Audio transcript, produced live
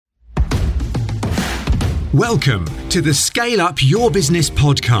Welcome to the Scale Up Your Business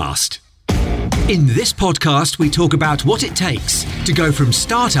podcast. In this podcast, we talk about what it takes to go from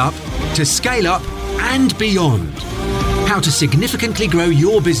startup to scale up and beyond. How to significantly grow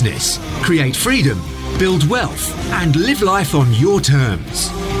your business, create freedom, build wealth, and live life on your terms.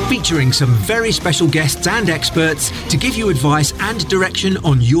 Featuring some very special guests and experts to give you advice and direction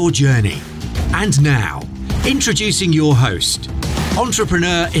on your journey. And now, introducing your host,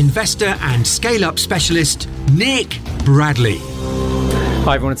 entrepreneur, investor, and scale-up specialist, Nick Bradley.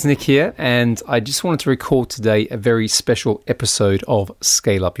 Hi everyone, it's Nick here, and I just wanted to record today a very special episode of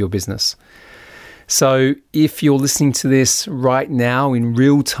Scale Up Your Business. So if you're listening to this right now in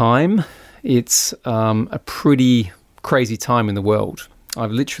real time, it's a pretty crazy time in the world.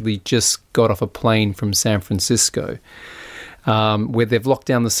 I've literally just got off a plane from San Francisco, where they've locked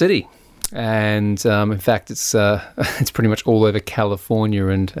down the city. And in fact, it's pretty much all over California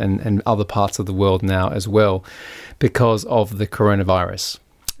and other parts of the world now as well because of the coronavirus.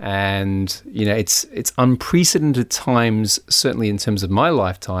 And, you know, it's unprecedented times, certainly in terms of my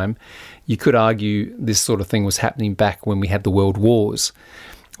lifetime. You could argue this sort of thing was happening back when we had the world wars.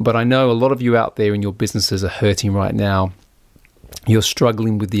 But I know a lot of you out there in your businesses are hurting right now. You're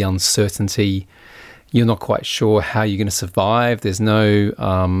struggling with the uncertainty. You're not quite sure how you're going to survive. There's no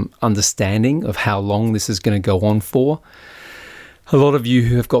understanding of how long this is going to go on for. A lot of you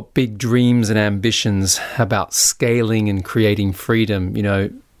who have got big dreams and ambitions about scaling and creating freedom, you know,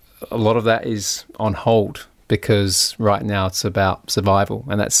 a lot of that is on hold because right now it's about survival,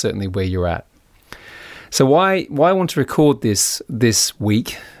 and that's certainly where you're at. So why I want to record this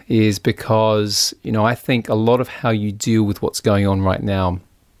week is because, you know, I think a lot of how you deal with what's going on right now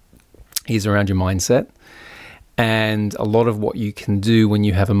is around your mindset, and a lot of what you can do when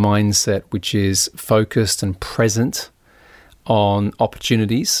you have a mindset which is focused and present on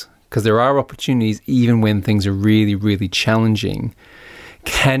opportunities, because there are opportunities even when things are really, really challenging,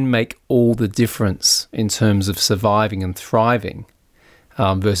 can make all the difference in terms of surviving and thriving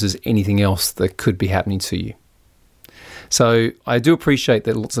versus anything else that could be happening to you. So I do appreciate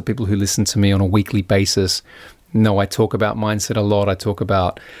that lots of people who listen to me on a weekly basis know I talk about mindset a lot. I talk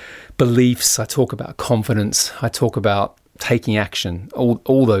about beliefs, I talk about confidence, I talk about taking action,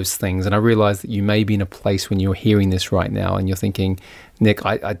 all those things. And I realize that you may be in a place when you're hearing this right now and you're thinking, Nick,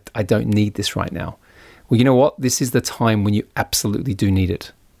 I don't need this right now. Well, you know what? This is the time when you absolutely do need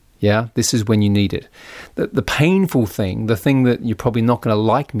it. Yeah, this is when you need it. The painful thing, the thing that you're probably not going to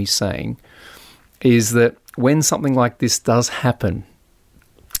like me saying, is that when something like this does happen,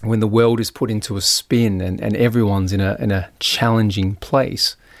 when the world is put into a spin and everyone's in a challenging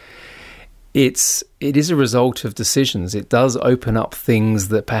place, it is a result of decisions. It does open up things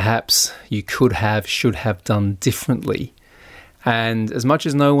that perhaps you should have done differently. And as much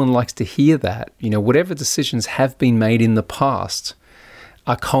as no one likes to hear that, you know, whatever decisions have been made in the past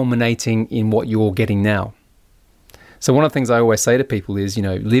are culminating in what you're getting now. So one of the things I always say to people is, you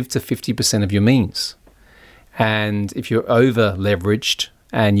know, live to 50% of your means. And if you're over leveraged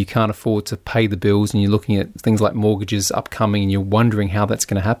and you can't afford to pay the bills and you're looking at things like mortgages upcoming and you're wondering how that's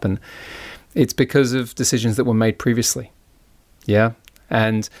going to happen, it's because of decisions that were made previously. Yeah.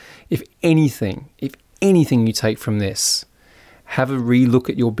 And if anything you take from this, have a relook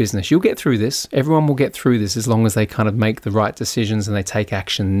at your business. You'll get through this. Everyone will get through this as long as they kind of make the right decisions and they take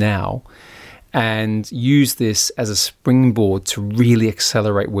action now, and use this as a springboard to really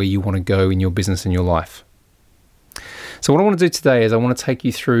accelerate where you want to go in your business and your life. So what I want to do today is I want to take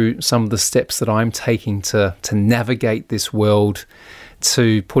you through some of the steps that I'm taking to navigate this world,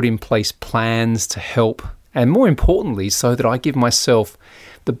 to put in place plans to help, and more importantly, so that I give myself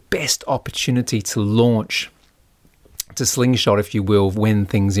the best opportunity to launch, to slingshot, if you will, when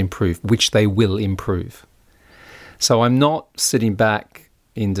things improve, which they will improve. So I'm not sitting back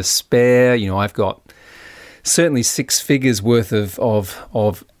in despair. You know, I've got certainly 6 figures worth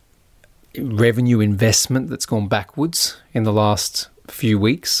of revenue investment that's gone backwards in the last few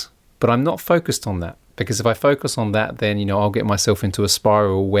weeks, but I'm not focused on that. Because if I focus on that, then, you know, I'll get myself into a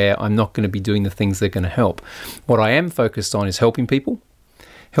spiral where I'm not going to be doing the things that are going to help. What I am focused on is helping people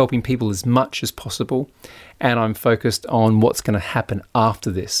as much as possible. And I'm focused on what's going to happen after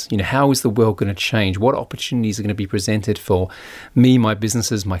this. You know, how is the world going to change? What opportunities are going to be presented for me, my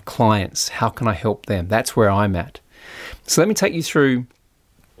businesses, my clients? How can I help them? That's where I'm at. So let me take you through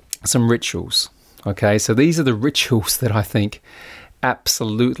some rituals. Okay, so these are the rituals that I think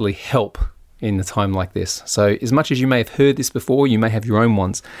absolutely help in a time like this. So as much as you may have heard this before, you may have your own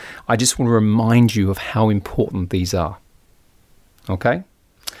ones, I just want to remind you of how important these are. Okay?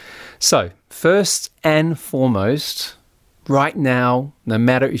 So first and foremost, right now, no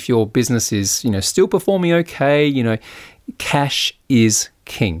matter if your business is, still performing okay, cash is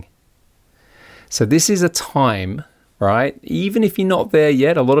king. So this is a time, right? Even if you're not there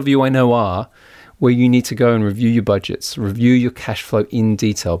yet, a lot of you I know are, where you need to go and review your budgets, review your cash flow in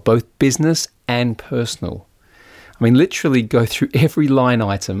detail, both business and personal. I mean, literally go through every line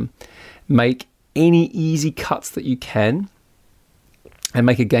item, make any easy cuts that you can, and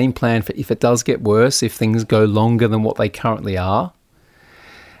make a game plan for if it does get worse, if things go longer than what they currently are,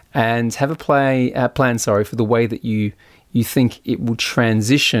 and have a plan for the way that you think it will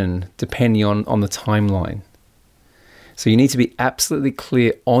transition depending on the timeline. So you need to be absolutely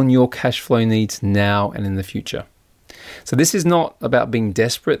clear on your cash flow needs now and in the future. So this is not about being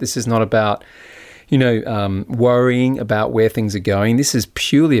desperate. This is not about worrying about where things are going. This is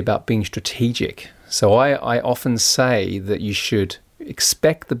purely about being strategic. So I often say that you should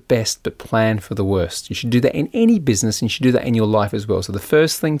expect the best but plan for the worst. You should do that in any business, and you should do that in your life as well. So the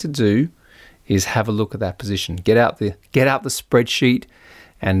first thing to do is have a look at that position. Get out the spreadsheet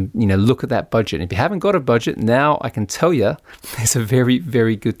and look at that budget. And if you haven't got a budget, now I can tell you it's a very,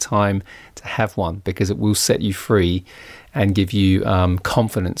 very good time to have one, because it will set you free and give you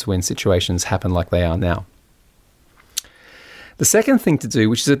confidence when situations happen like they are now. The second thing to do,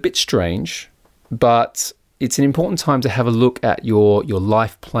 which is a bit strange, but it's an important time to have a look at your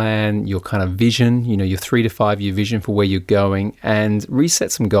life plan, your kind of vision, your 3 to 5 year vision for where you're going, and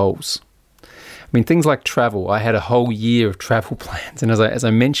reset some goals. I mean, things like travel. I had a whole year of travel plans, and as I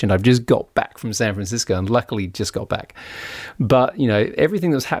mentioned, I've just got back from San Francisco, and luckily just got back. But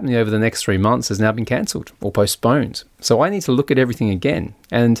everything that was happening over the next 3 months has now been cancelled or postponed. So I need to look at everything again,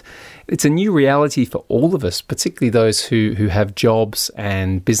 and it's a new reality for all of us, particularly those who have jobs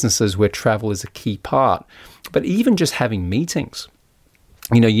and businesses where travel is a key part. But even just having meetings.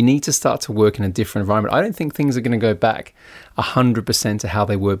 You need to start to work in a different environment. I don't think things are going to go back 100% to how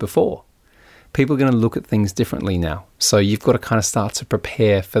they were before. People are going to look at things differently now. So you've got to kind of start to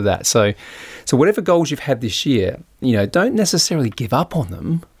prepare for that. So whatever goals you've had this year, don't necessarily give up on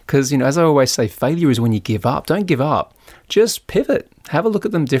them, because, as I always say, failure is when you give up. Don't give up. Just pivot. Have a look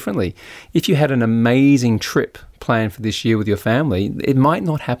at them differently. If you had an amazing trip planned for this year with your family, it might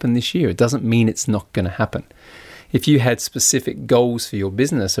not happen this year. It doesn't mean it's not going to happen. If you had specific goals for your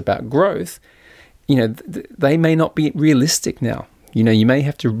business about growth, they may not be realistic now. You may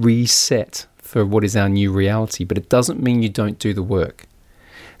have to reset for what is our new reality, but it doesn't mean you don't do the work.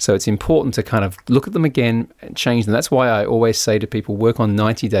 So it's important to kind of look at them again and change them. That's why I always say to people, work on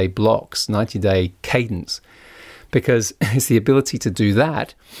 90-day blocks, 90-day cadence, because it's the ability to do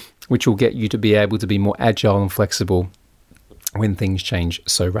that which will get you to be able to be more agile and flexible when things change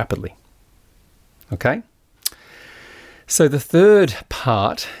so rapidly. Okay? So the third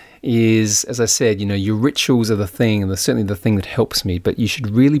part is, as I said, your rituals are the thing, and they're certainly the thing that helps me, but you should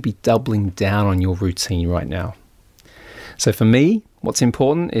really be doubling down on your routine right now. So for me, what's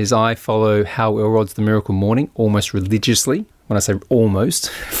important is I follow Hal Elrod's The Miracle Morning almost religiously. When I say almost,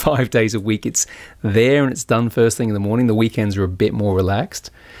 5 days a week, it's there and it's done first thing in the morning. The weekends are a bit more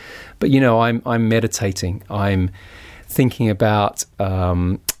relaxed. But, I'm meditating. I'm thinking about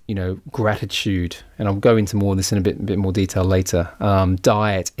gratitude, and I'll go into more of this in a bit more detail later.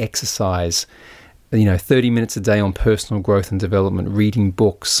 Diet, exercise, 30 minutes a day on personal growth and development, reading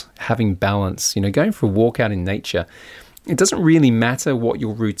books, having balance, going for a walk out in nature. It doesn't really matter what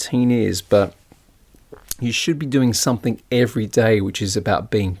your routine is, but you should be doing something every day, which is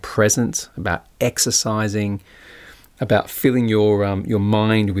about being present, about exercising, about filling your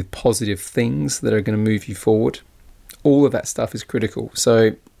mind with positive things that are going to move you forward. All of that stuff is critical.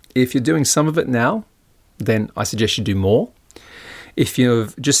 So if you're doing some of it now, then I suggest you do more. If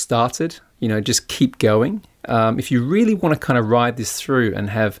you've just started, just keep going. If you really want to kind of ride this through and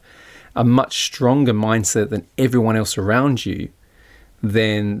have a much stronger mindset than everyone else around you,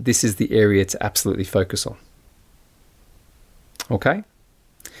 then this is the area to absolutely focus on. Okay?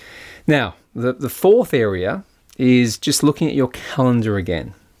 Now, the fourth area is just looking at your calendar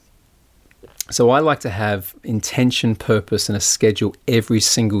again. So I like to have intention, purpose, and a schedule every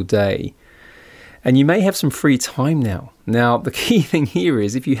single day. And you may have some free time now. Now, the key thing here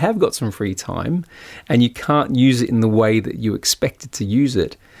is if you have got some free time and you can't use it in the way that you expected to use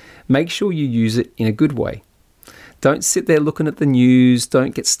it, make sure you use it in a good way. Don't sit there looking at the news.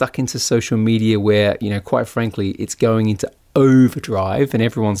 Don't get stuck into social media where, quite frankly, it's going into overdrive and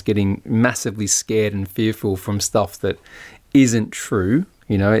everyone's getting massively scared and fearful from stuff that isn't true.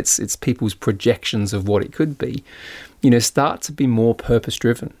 It's people's projections of what it could be. Start to be more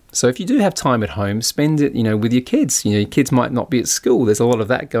purpose-driven. So if you do have time at home, spend it, with your kids. Your kids might not be at school. There's a lot of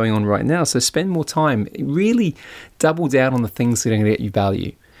that going on right now. So spend more time. Really double down on the things that are going to get you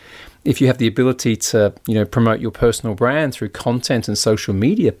value. If you have the ability to, promote your personal brand through content and social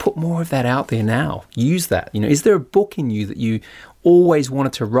media, put more of that out there now. Use that. Is there a book in you that you always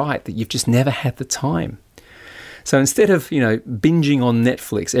wanted to write that you've just never had the time? So instead of, binging on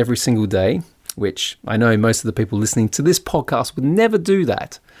Netflix every single day, which I know most of the people listening to this podcast would never do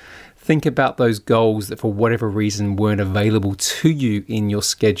that, think about those goals that for whatever reason weren't available to you in your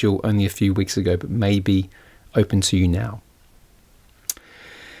schedule only a few weeks ago, but may be open to you now.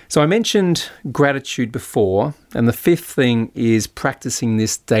 So I mentioned gratitude before, and the fifth thing is practicing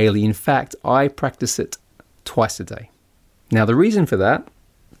this daily. In fact, I practice it twice a day. Now, the reason for that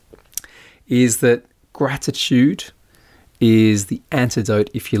is that gratitude is the antidote,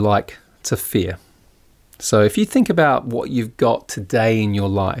 if you like, to fear. So if you think about what you've got today in your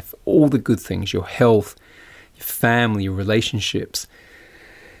life, all the good things, your health, your family, your relationships,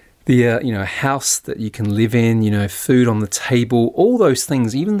 the house that you can live in, food on the table, all those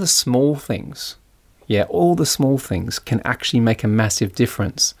things, even the small things, all the small things can actually make a massive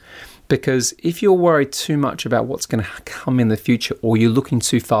difference. Because if you're worried too much about what's going to come in the future, or you're looking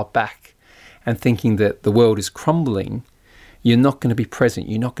too far back and thinking that the world is crumbling, you're not going to be present.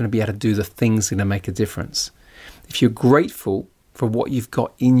 You're not going to be able to do the things that are going to make a difference. If you're grateful for what you've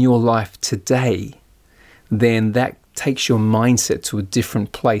got in your life today, then that takes your mindset to a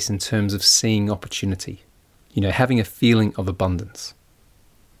different place in terms of seeing opportunity, having a feeling of abundance.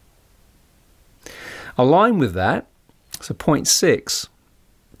 Align with that. So point 6,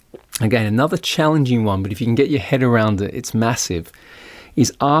 again, another challenging one, but if you can get your head around it, it's massive,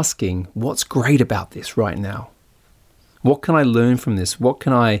 is asking, what's great about this right now? What can I learn from this? What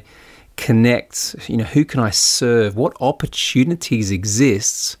can I connect? Who can I serve? What opportunities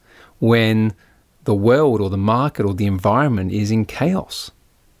exist when the world or the market or the environment is in chaos?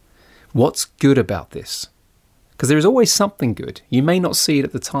 What's good about this? Because there is always something good. You may not see it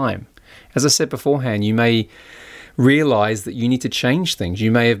at the time. As I said beforehand, you may realize that you need to change things.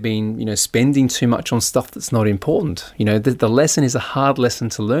 You may have been, spending too much on stuff that's not important. The lesson is a hard lesson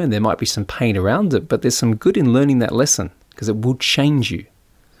to learn. There might be some pain around it, but there's some good in learning that lesson because it will change you.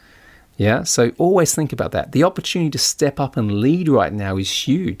 Yeah, so always think about that. The opportunity to step up and lead right now is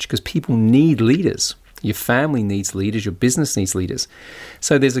huge because people need leaders. Your family needs leaders. Your business needs leaders.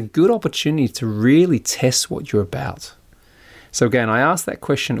 So there's a good opportunity to really test what you're about. So again, I ask that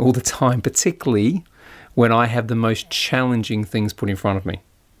question all the time, particularly when I have the most challenging things put in front of me.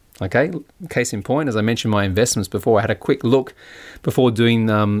 Okay, case in point, as I mentioned my investments before, I had a quick look before doing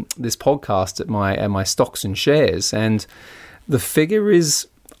this podcast at my stocks and shares, and the figure is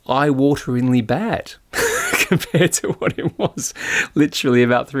eye-wateringly bad compared to what it was literally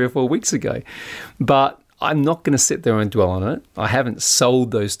about 3 or 4 weeks ago. But I'm not going to sit there and dwell on it. I haven't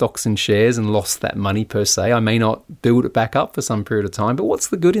sold those stocks and shares and lost that money per se. I may not build it back up for some period of time, but what's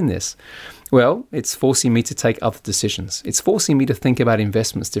the good in this? Well, it's forcing me to take other decisions. It's forcing me to think about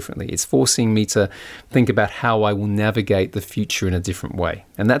investments differently. It's forcing me to think about how I will navigate the future in a different way.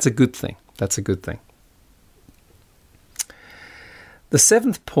 And that's a good thing. That's a good thing. The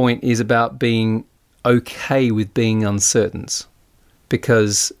 7th point is about being okay with being uncertain.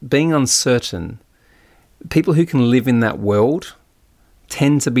 Because being uncertain, people who can live in that world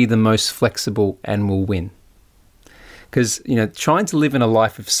tend to be the most flexible and will win. Because, trying to live in a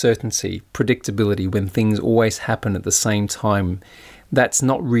life of certainty, predictability, when things always happen at the same time, that's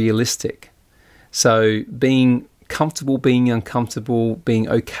not realistic. So being comfortable, being uncomfortable, being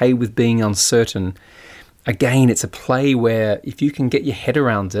okay with being uncertain, again, it's a play where if you can get your head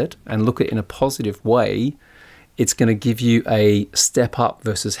around it and look at it in a positive way, it's going to give you a step up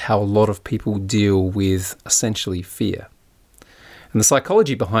versus how a lot of people deal with essentially fear. And the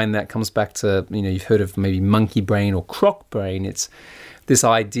psychology behind that comes back to, you've heard of maybe monkey brain or croc brain. It's this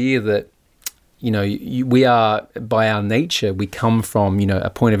idea that, we are, by our nature, we come from, a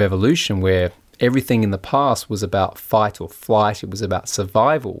point of evolution where everything in the past was about fight or flight. It was about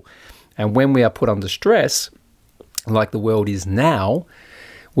survival. And when we are put under stress, like the world is now,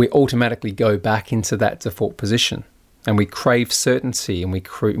 we automatically go back into that default position. And we crave certainty, and we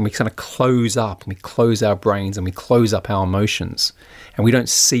kind of close up, and we close our brains, and we close up our emotions, and we don't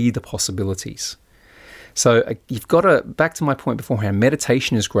see the possibilities. So you've got to, back to my point beforehand,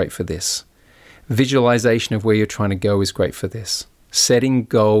 meditation is great for this. Visualization of where you're trying to go is great for this. Setting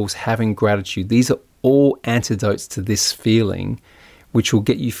goals, having gratitude, these are all antidotes to this feeling, which will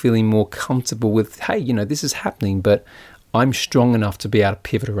get you feeling more comfortable with, hey, this is happening, but I'm strong enough to be able to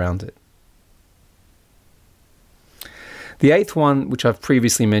pivot around it. The eighth one, which I've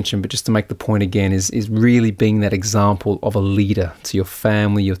previously mentioned, but just to make the point again, is really being that example of a leader to your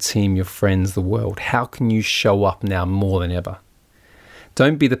family, your team, your friends, the world. How can you show up now more than ever?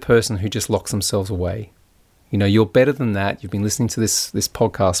 Don't be the person who just locks themselves away. You know, you're better than that. You've been listening to this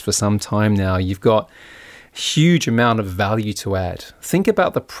podcast for some time now. You've got a huge amount of value to add. Think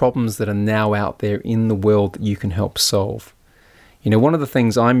about the problems that are now out there in the world that you can help solve. You know, one of the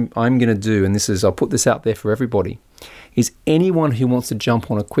things I'm going to do, and I'll put this out there for everybody, is anyone who wants to jump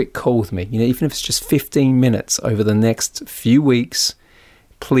on a quick call with me, you know, even if it's just 15 minutes over the next few weeks,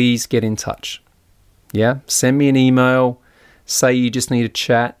 please get in touch. Yeah, send me an email, say you just need a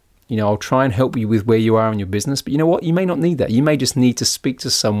chat. You know, I'll try and help you with where you are in your business, but you know what? You may not need that. You may just need to speak to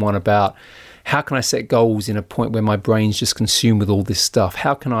someone about how can I set goals in a point where my brain's just consumed with all this stuff?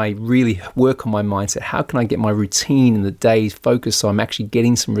 How can I really work on my mindset? How can I get my routine in the day focused so I'm actually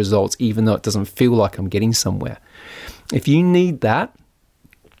getting some results, even though it doesn't feel like I'm getting somewhere? If you need that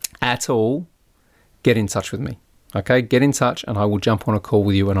at all, get in touch with me. Okay, get in touch and I will jump on a call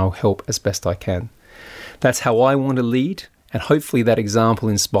with you and I'll help as best I can. That's how I want to lead, and hopefully that example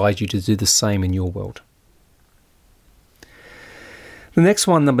inspires you to do the same in your world. The next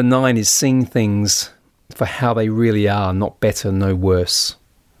one, number 9, is seeing things for how they really are, not better, no worse.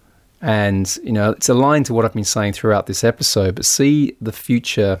 And, you know, it's aligned to what I've been saying throughout this episode, but see the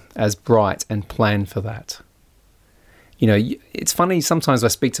future as bright and plan for that. You know, it's funny, sometimes I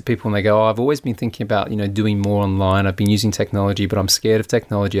speak to people and they go, I've always been thinking about, you know, doing more online. I've been using technology, but I'm scared of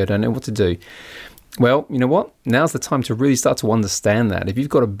technology. I don't know what to do. Well, you know what? Now's the time to really start to understand that. If you've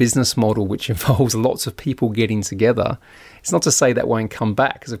got a business model which involves lots of people getting together, it's not to say that won't come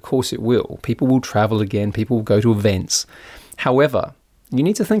back, because of course it will. People will travel again. People will go to events. However, you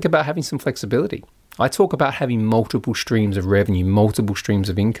need to think about having some flexibility. I talk about having multiple streams of revenue, multiple streams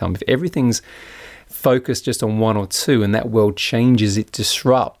of income. If everything's focused just on one or two and that world changes, it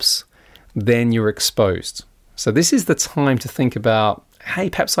disrupts, then you're exposed. So this is the time to think about, hey,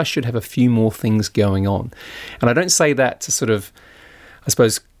 perhaps I should have a few more things going on. And I don't say that to sort of, I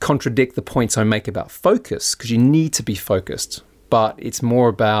suppose, contradict the points I make about focus, because you need to be focused. But it's more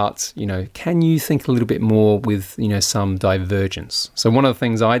about, you know, can you think a little bit more with, you know, some divergence? So one of the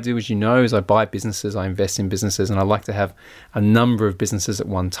things I do, as you know, is I buy businesses, I invest in businesses, and I like to have a number of businesses at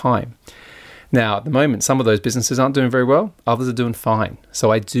one time. Now, at the moment, some of those businesses aren't doing very well. Others are doing fine.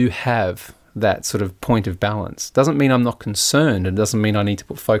 So I do have that sort of point of balance. Doesn't mean I'm not concerned, and doesn't mean I need to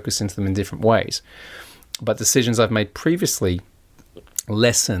put focus into them in different ways. But decisions I've made previously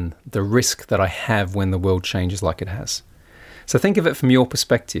lessen the risk that I have when the world changes like it has. So think of it from your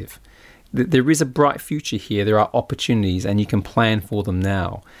perspective. There is a bright future here. There are opportunities, and you can plan for them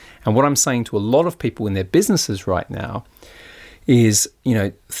now. And what I'm saying to a lot of people in their businesses right now is, you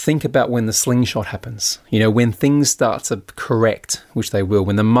know, think about when the slingshot happens, you know, when things start to correct, which they will,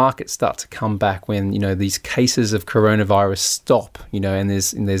 when the markets start to come back, when, you know, these cases of coronavirus stop, you know, and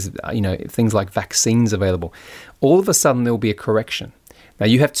there's you know, things like vaccines available, all of a sudden there will be a correction. Now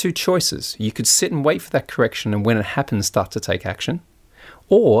you have two choices. You could sit and wait for that correction, and when it happens, start to take action,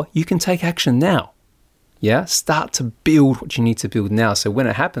 or you can take action now. Yeah, start to build what you need to build now. So when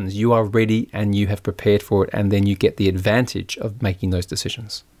it happens, you are ready and you have prepared for it, and then you get the advantage of making those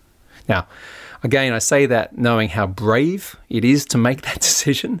decisions. Now, again, I say that knowing how brave it is to make that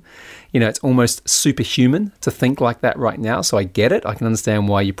decision. You know, it's almost superhuman to think like that right now. So I get it. I can understand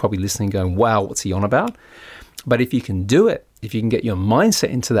why you're probably listening going, wow, what's he on about? But if you can do it, if you can get your mindset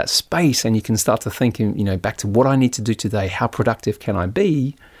into that space and you can start to think, you know, back to what I need to do today, how productive can I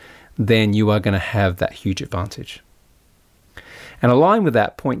be? Then you are going to have that huge advantage. And aligned with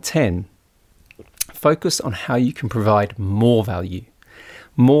that, point 10, focus on how you can provide more value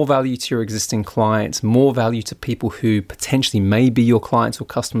to your existing clients, more value to people who potentially may be your clients or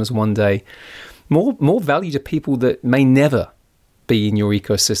customers one day, more value to people that may never be in your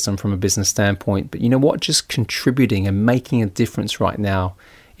ecosystem from a business standpoint. But you know what? Just contributing and making a difference right now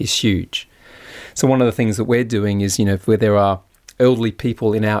is huge. So one of the things that we're doing is, you know, where there are elderly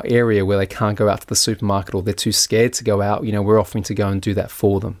people in our area where they can't go out to the supermarket or they're too scared to go out, you know, we're offering to go and do that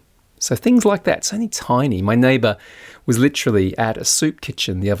for them. So things like that, it's only tiny. My neighbor was literally at a soup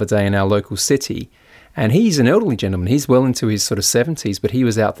kitchen the other day in our local city, and he's an elderly gentleman. He's well into his sort of 70s, but he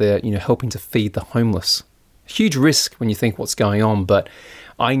was out there, you know, helping to feed the homeless. Huge risk when you think what's going on, but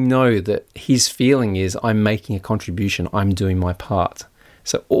I know that his feeling is, I'm making a contribution, I'm doing my part.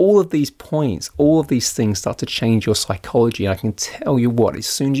 So all of these points, all of these things start to change your psychology. And I can tell you what, as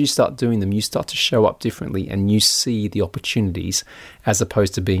soon as you start doing them, you start to show up differently and you see the opportunities as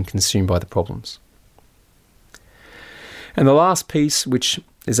opposed to being consumed by the problems. And the last piece, which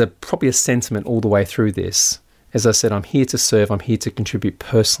is probably a sentiment all the way through this, As I said, I'm here to serve, I'm here to contribute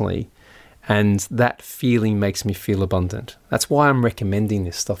personally, and that feeling makes me feel abundant. That's why I'm recommending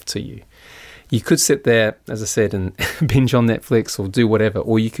this stuff to you. You could sit there, as I said, and binge on Netflix or do whatever,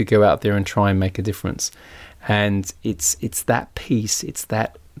 or you could go out there and try and make a difference. And it's that piece, it's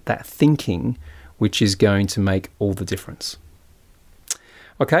that thinking which is going to make all the difference.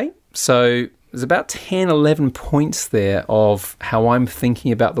 Okay, so there's about 10, 11 points there of how I'm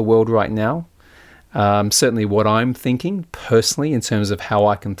thinking about the world right now. Certainly what I'm thinking personally in terms of how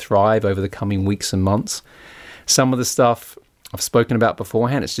I can thrive over the coming weeks and months. Some of the stuff I've spoken about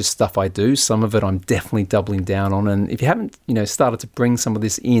beforehand, it's just stuff I do. Some of it I'm definitely doubling down on. And if you haven't, started to bring some of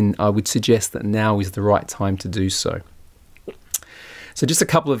this in, I would suggest that now is the right time to do so. So just a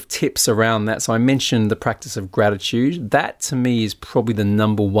couple of tips around that. So I mentioned the practice of gratitude. That to me is probably the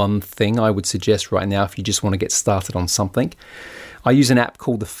number one thing I would suggest right now if you just want to get started on something. I use an app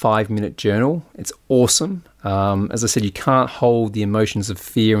called the 5-Minute Journal. It's awesome. As I said, you can't hold the emotions of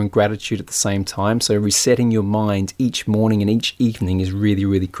fear and gratitude at the same time. So resetting your mind each morning and each evening is really,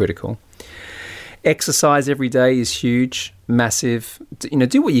 really critical. Exercise every day is huge, massive.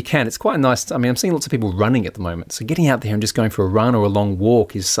 Do what you can. It's quite nice. I'm seeing lots of people running at the moment. So getting out there and just going for a run or a long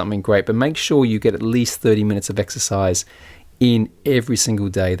walk is something great. But make sure you get at least 30 minutes of exercise in every single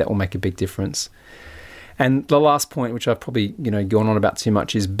day. That will make a big difference. And the last point, which I've probably gone on about too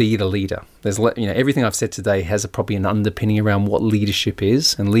much, is be the leader. There's everything I've said today has probably an underpinning around what leadership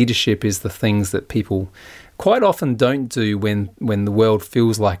is, and leadership is the things that people quite often don't do when the world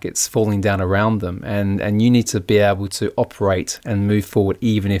feels like it's falling down around them, and you need to be able to operate and move forward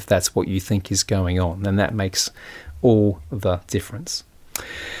even if that's what you think is going on, and that makes all the difference.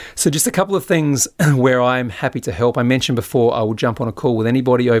 So just a couple of things where I'm happy to help. I mentioned before I will jump on a call with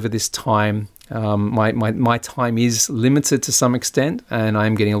anybody over this time. My time is limited to some extent, and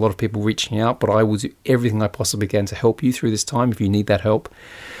I'm getting a lot of people reaching out, but I will do everything I possibly can to help you through this time if you need that help.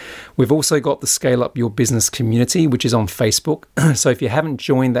 We've also got the Scale Up Your Business community, which is on Facebook. So if you haven't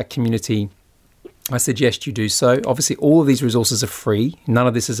joined that community, I suggest you do so. Obviously, all of these resources are free. None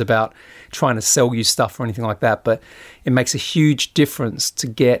of this is about trying to sell you stuff or anything like that, but it makes a huge difference to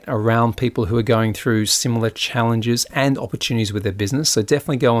get around people who are going through similar challenges and opportunities with their business. So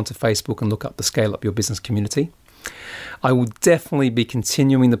definitely go onto Facebook and look up the Scale Up Your Business community. I will definitely be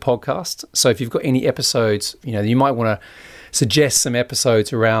continuing the podcast. So if you've got any episodes, you might want to suggest some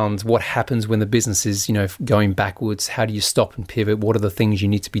episodes around what happens when the business is, going backwards. How do you stop and pivot? What are the things you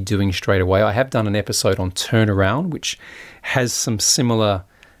need to be doing straight away? I have done an episode on turnaround, which has some similar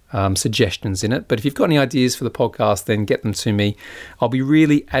suggestions in it. But if you've got any ideas for the podcast, then get them to me. I'll be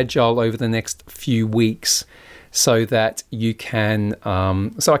really agile over the next few weeks so that you can,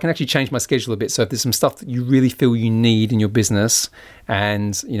 so I can actually change my schedule a bit. So if there's some stuff that you really feel you need in your business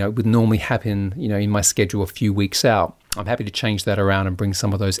and, it would normally happen, in my schedule a few weeks out, I'm happy to change that around and bring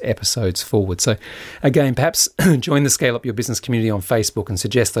some of those episodes forward. So again, perhaps join the Scale Up Your Business community on Facebook and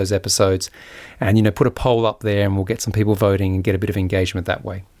suggest those episodes and, put a poll up there and we'll get some people voting and get a bit of engagement that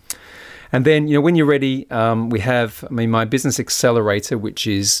way. And then, when you're ready, we have, my business accelerator, which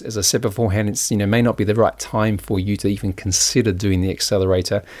is, as I said beforehand, it's, may not be the right time for you to even consider doing the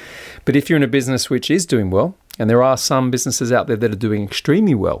accelerator. But if you're in a business which is doing well, and there are some businesses out there that are doing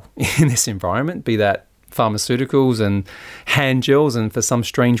extremely well in this environment, be that pharmaceuticals and hand gels and for some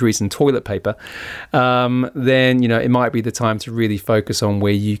strange reason toilet paper, then it might be the time to really focus on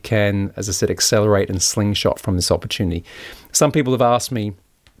where you can, as I said, accelerate and slingshot from this opportunity. Some people have asked me,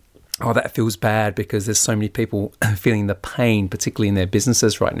 oh, that feels bad because there's so many people feeling the pain, particularly in their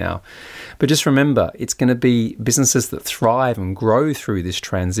businesses right now. But just remember, it's going to be businesses that thrive and grow through this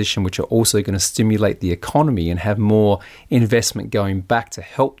transition, which are also going to stimulate the economy and have more investment going back to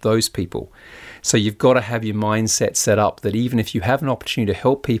help those people. So you've got to have your mindset set up that even if you have an opportunity to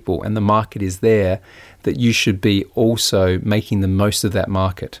help people and the market is there, that you should be also making the most of that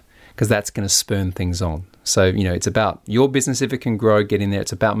market, because that's going to spurn things on. So, it's about your business, if it can grow, get in there.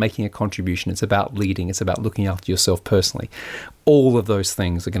 It's about making a contribution. It's about leading. It's about looking after yourself personally. All of those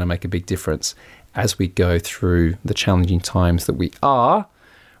things are going to make a big difference as we go through the challenging times that we are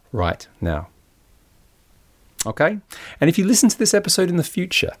right now. Okay? And if you listen to this episode in the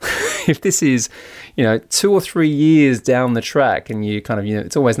future, if this is, 2 or 3 years down the track and you kind of,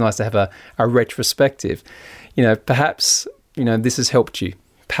 it's always nice to have a retrospective, perhaps, this has helped you.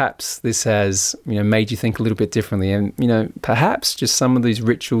 Perhaps this has, made you think a little bit differently. And, perhaps just some of these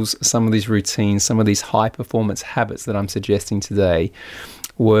rituals, some of these routines, some of these high performance habits that I'm suggesting today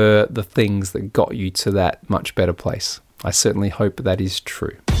were the things that got you to that much better place. I certainly hope that is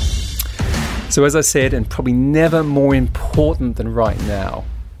true. So as I said, and probably never more important than right now,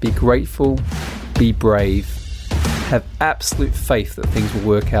 be grateful, be brave, Have absolute faith that things will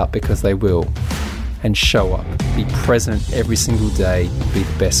work out, because they will. And show up. Be present every single day. Be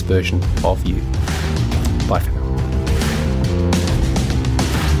the best version of you. Bye for now.